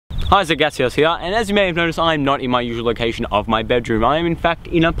Hi, Gatsios here, and as you may have noticed, I am not in my usual location of my bedroom. I am in fact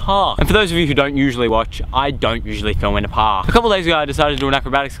in a park. And for those of you who don't usually watch, I don't usually film in a park. A couple of days ago I decided to do an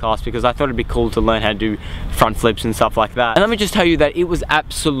acrobatics class because I thought it'd be cool to learn how to do front flips and stuff like that. And let me just tell you that it was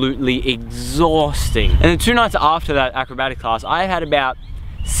absolutely exhausting. And the 2 nights after that acrobatic class, I had about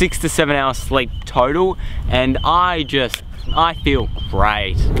 6 to 7 hours sleep total, and I feel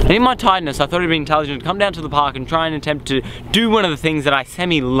great. And in my tiredness, I thought it'd be intelligent to come down to the park and try and attempt to do one of the things that I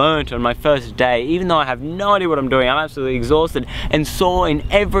semi-learnt on my first day, even though I have no idea what I'm doing. I'm absolutely exhausted and sore in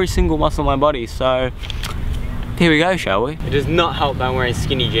every single muscle in my body, so here we go, shall we? It does not help that I'm wearing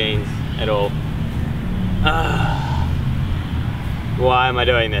skinny jeans at all. Why am I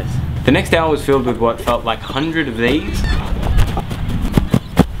doing this? The next hour was filled with what felt like 100 of these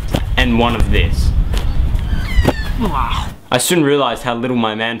and one of this. I soon realised how little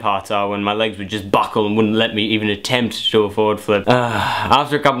my man parts are when my legs would just buckle and wouldn't let me even attempt to do a forward flip.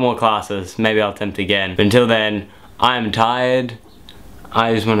 After a couple more classes, maybe I'll attempt again. But until then, I am tired.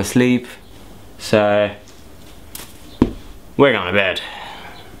 I just want to sleep. So, we're going to bed.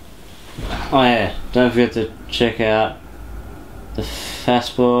 Oh yeah, don't forget to check out the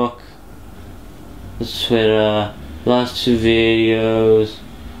Facebook, the Twitter, last 2 videos,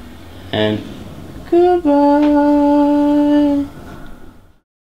 and goodbye.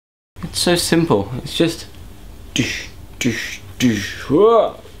 It's so simple. It's just doosh, doosh, doosh,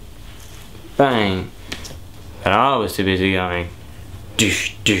 whoa, bang. But I was too busy going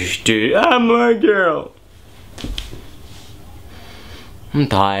doosh, doosh, doosh. I'm my girl. I'm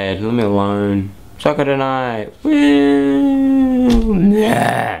tired. Let me alone. Sucker tonight. Woo.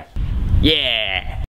 Yeah. Yeah.